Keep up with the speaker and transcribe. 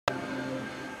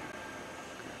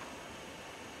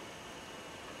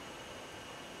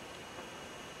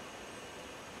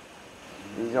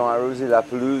Ils ont arrosé la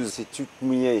pelouse, c'est tout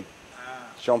mouillé.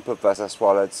 Jean ne peut pas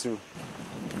s'asseoir là-dessous.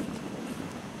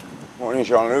 Bonjour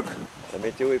Jean-Luc. La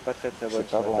météo est pas très bonne.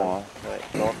 C'est pas bon, hein. Ouais.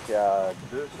 Donc il y a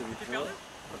deux solutions.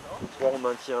 Soit on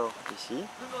maintient ici,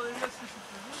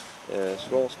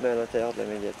 soit on se met à l'intérieur de la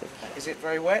médiathèque. Is it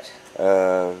very wet?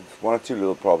 One or two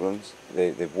little problems.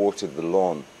 They've watered the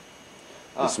lawn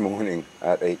this morning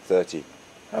at 8:30.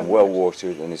 And well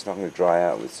watered, and it's not going to dry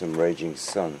out with some raging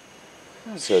sun.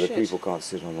 So the people can't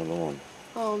sit on the lawn.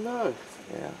 Oh no.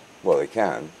 Yeah. Well, they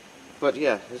can. But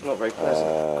yeah, it's not very pleasant.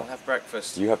 I'll have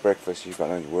breakfast. You have breakfast, you've got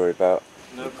nothing to worry about.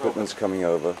 No the equipment's coming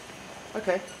over.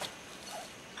 Okay.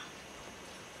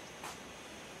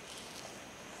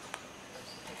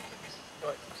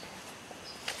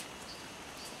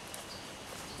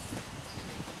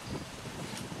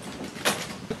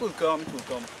 It will come. It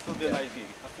will be an idea.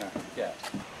 Okay. Yeah.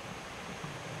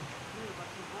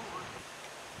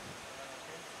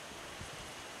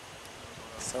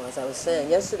 So as I was saying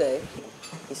yesterday,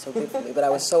 he's so good for me, but I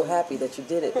was so happy that you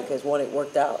did it because one, it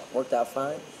worked out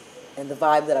fine, and the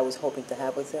vibe that I was hoping to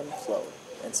have with him flowed.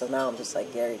 And so now I'm just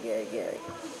like, Gary.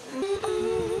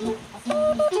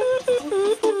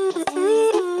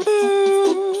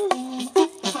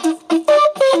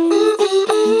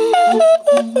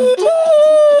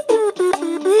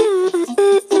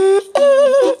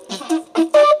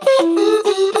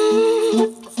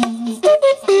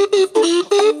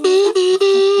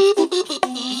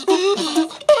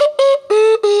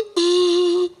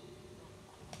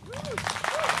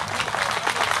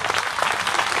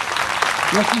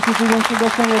 Merci, c'était donc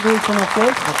Sébastien Gado et son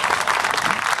orchestre.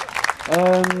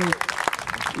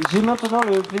 J'ai maintenant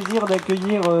le plaisir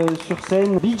d'accueillir sur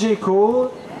scène BJ Cole,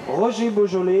 Roger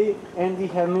Beaujolais, Andy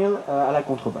Hamill à la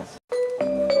contrebasse.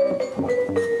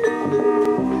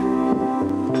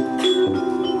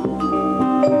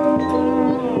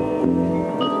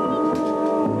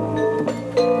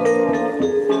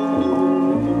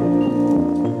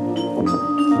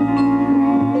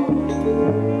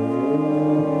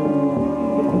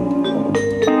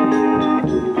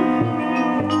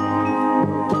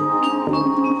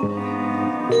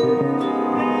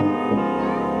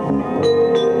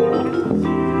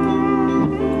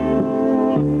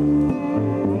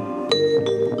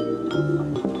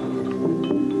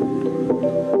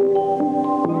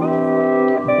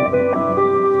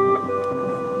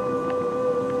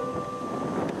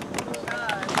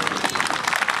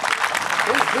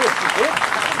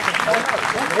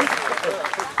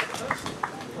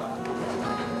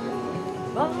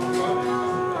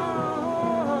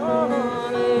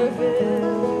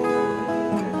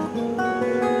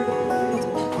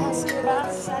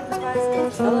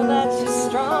 Tell her that you're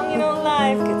strong, you know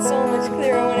life gets so much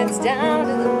clearer when it's down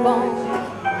to the bone.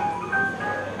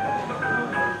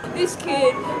 This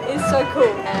kid is so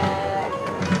cool.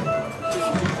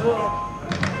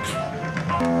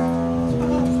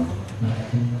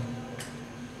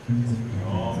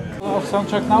 Sound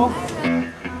check now?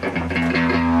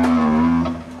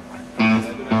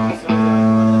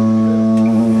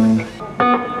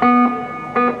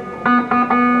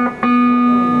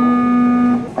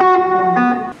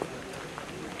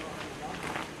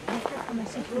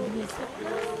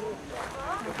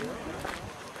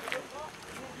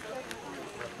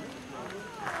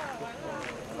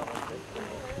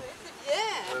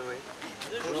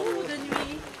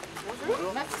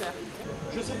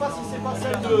 Je sais pas si c'est pas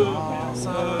celle du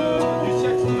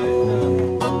siècle.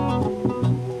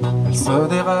 Elle se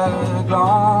dérègle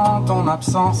en ton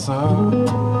absence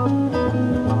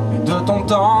et de ton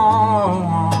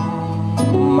temps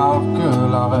marque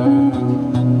l'arrêt.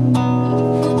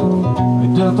 Et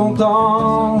de ton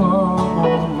temps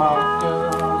marque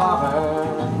l'arrêt.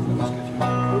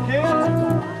 Ok.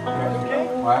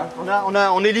 Ouais.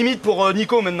 On est limite pour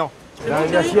Nico maintenant.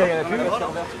 Merci, il y en a plus.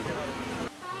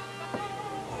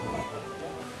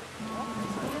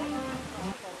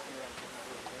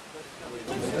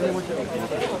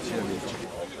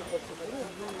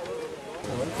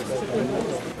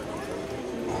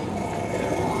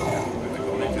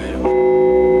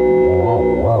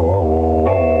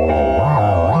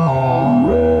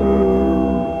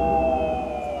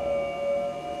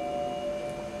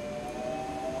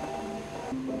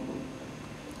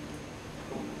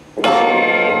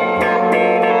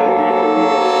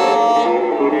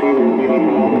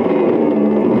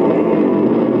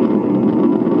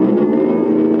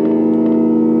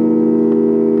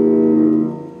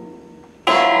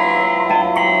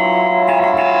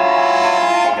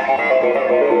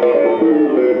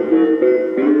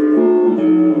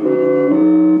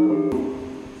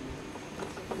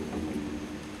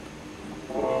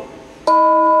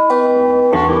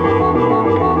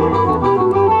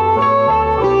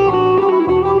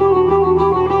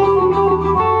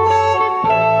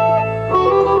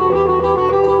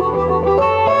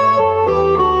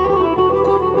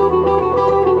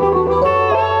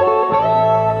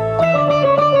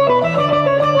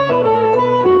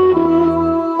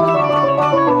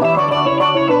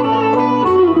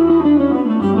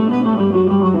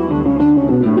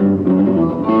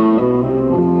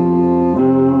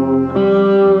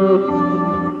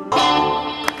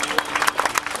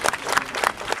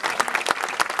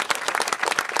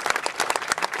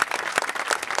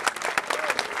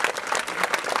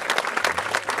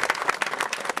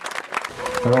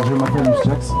 Alors je m'appelle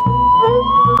Jax.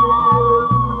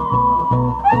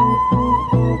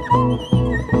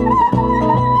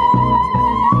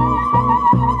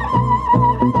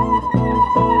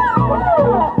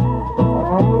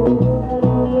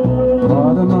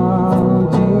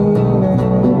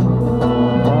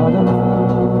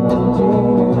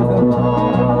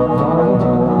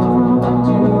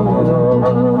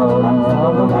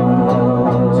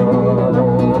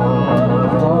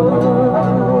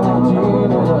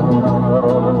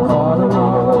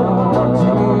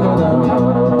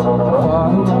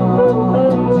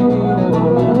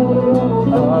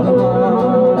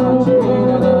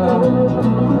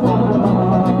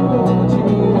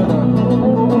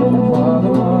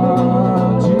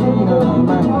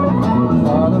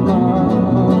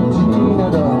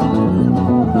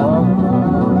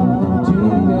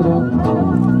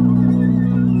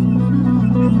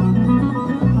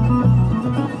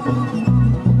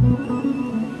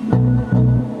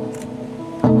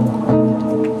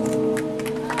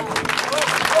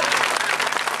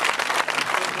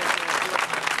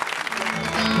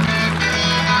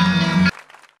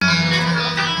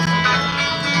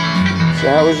 So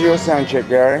how was your sound check,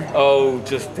 Gary? Oh,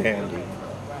 just dandy.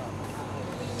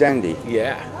 Dandy?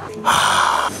 Yeah.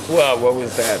 Well, what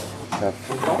was that?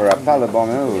 Aurait pas le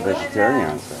bonheur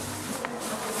végétarien, ça.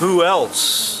 Who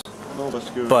else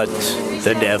but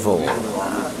the devil?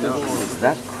 Is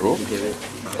that crook?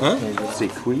 Hein? C'est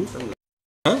cuit?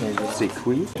 Hein? C'est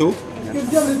cuit? Tout?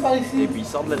 Et puis il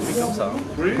sort de la nuit comme ça.